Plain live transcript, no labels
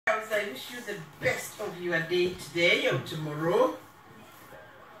I wish you the best of your day today or tomorrow.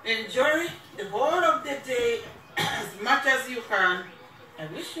 Enjoy the whole of the day as much as you can. I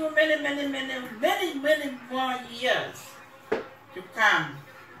wish you many more years to come.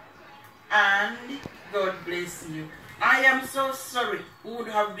 And God bless you. I am so sorry who would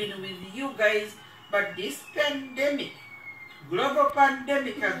have been with you guys, but this pandemic, global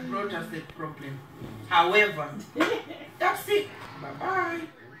pandemic, has brought us a problem. However, that's it. Bye-bye.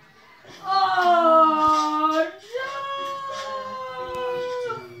 Oh, no.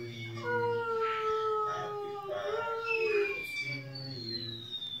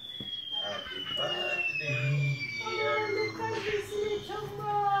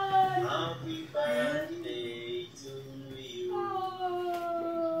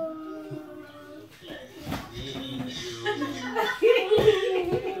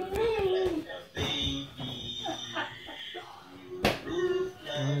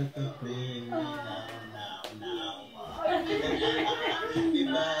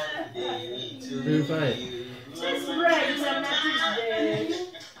 Just right, and that is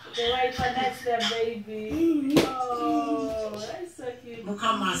the wife, and that's their baby. Oh, that's so cute.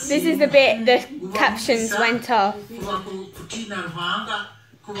 This is the bit the captions went off.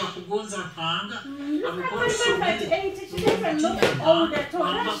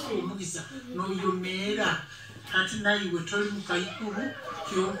 Ati nayiwe toli mukayikuru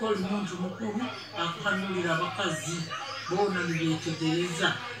kyonko oli muntu mukuru akuhanulira abakazi bona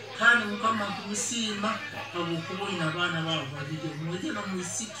nibetegereza kandi mukama kumusima abukuboina abaana baabo babiri mweje no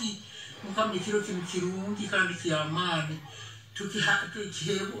muisiki mukama ekiro kino kirungi kandi kyamaani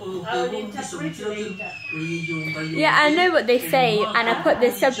Yeah, I know what they say, and I put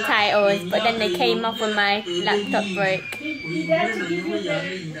the subtitles, but then they came off when my laptop broke.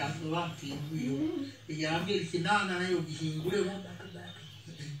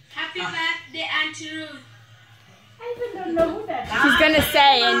 Happy birthday, Auntie Ruth. I even don't know who that is. She's gonna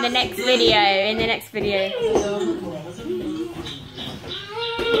say in the next video,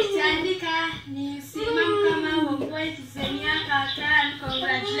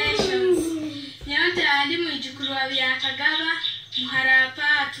 Congratulations. Nyonte andi mwijukuru wa byakagaba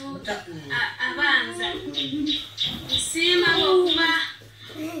muharapatu abanza.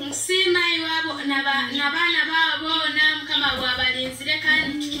 Nsima iwabo nabana babo namukama bwabalinzire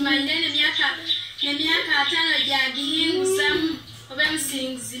kandi tukimayire nemyaka 5 gyagihingusamu obe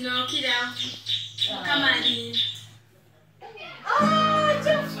musingizi nokiraho kama ali. Oh,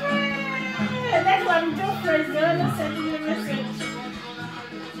 Joffrey! That one, Joffrey, is the one sending me a message.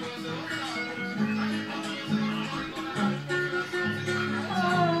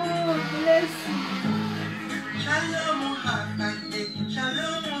 Oh, bless you. Shalom Habate,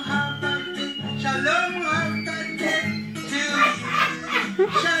 Shalom Habate, Shalom Habate to you.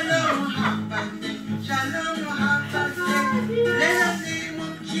 Shalom Habate, Shalom Habate. Let the name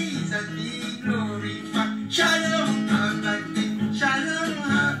of Jesus be glorified. Shalom Habate, Shalom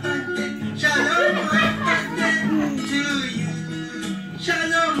Habate, Shalom Habate to you.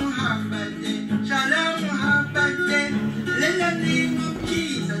 Shalom Habate, Shalom Habate. Let the name of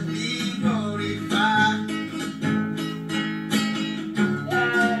Jesus be glorified.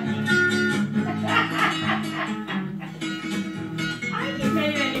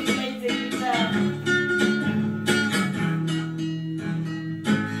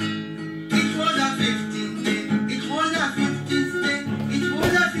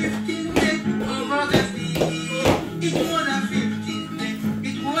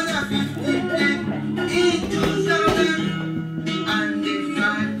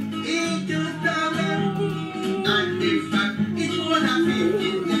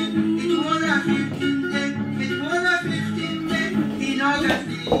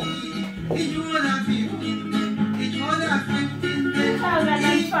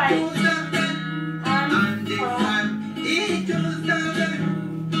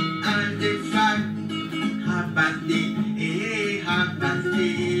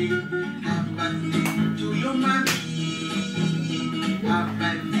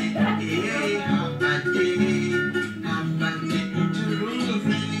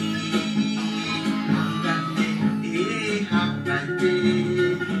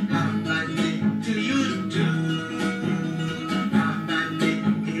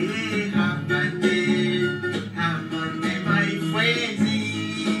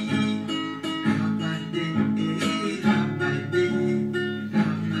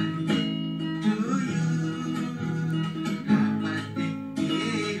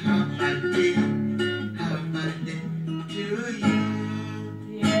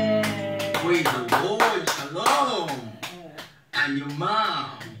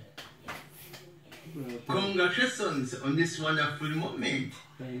 Congratulations on this wonderful moment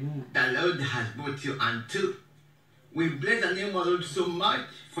the Lord has brought you unto. We bless the name of the Lord so much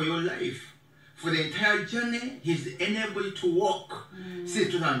for your life. For the entire journey, He's enabled you to walk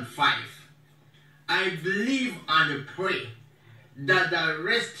since 2005. I believe and pray that the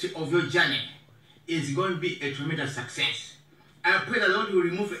rest of your journey is going to be a tremendous success. I pray the Lord will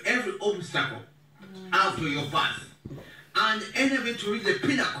remove every obstacle out of your path and enable you to reach the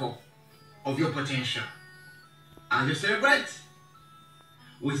pinnacle of your potential. As you celebrate,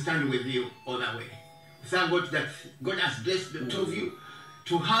 we stand with you all the way. Thank God that God has blessed the two of you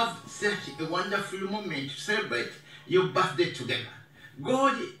to have such a wonderful moment to celebrate your birthday together.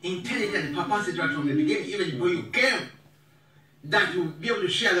 God intended and purposed it right from the beginning, even before you came, that you will be able to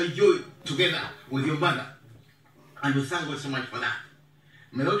share the joy together with your mother. And we thank God so much for that.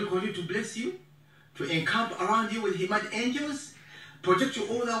 May the Lord continue to bless you, to encamp around you with His mighty angels, protect you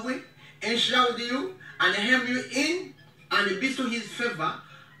all the way, enshroud you, and hem you in, and bestow His favor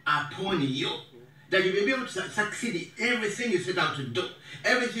upon you. That you will be able to succeed in everything you set out to do.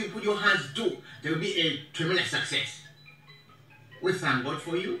 Everything you put your hands to, there will be a tremendous success. We thank God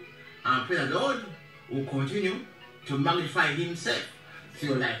for you, and pray the Lord will continue to magnify Himself through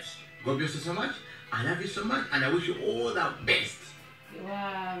your lives. God bless you so much. I love you so much, and I wish you all the best.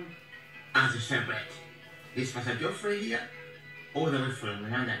 Wow. As you celebrate. This is Pastor Geoffrey here, all the way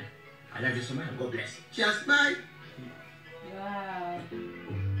from London. I love you so much, and God bless. Cheers, bye. Wow.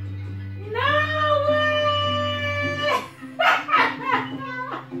 No way!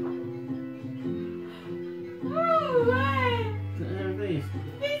 Oh, way!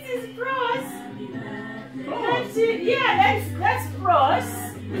 This is pros. That's it. Yeah, that's pros.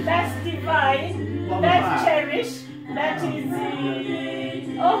 That's divine. That's cherish. That is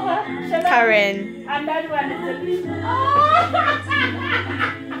Karen. And that one is a bit. Oh!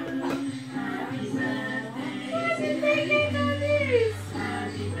 What did they get on this?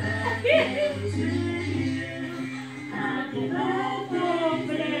 Oh,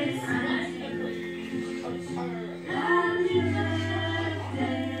 bless.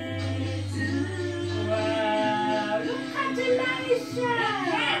 Wow, look at Elisha.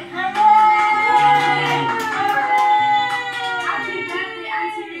 Happy birthday,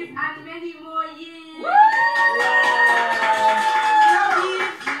 Auntie, and many more years.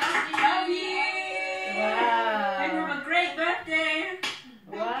 Love you. Wow. And have a great birthday.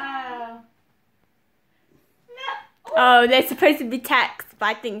 Wow. Oh, there's supposed to be text, but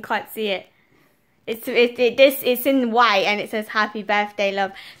I think can't see it. It's in white and it says happy birthday,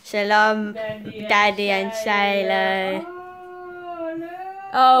 love. Shalom, Daddy and Shiloh. Oh, no.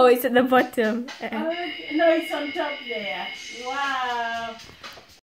 Oh, it's at the bottom. No, it's on top there. Wow.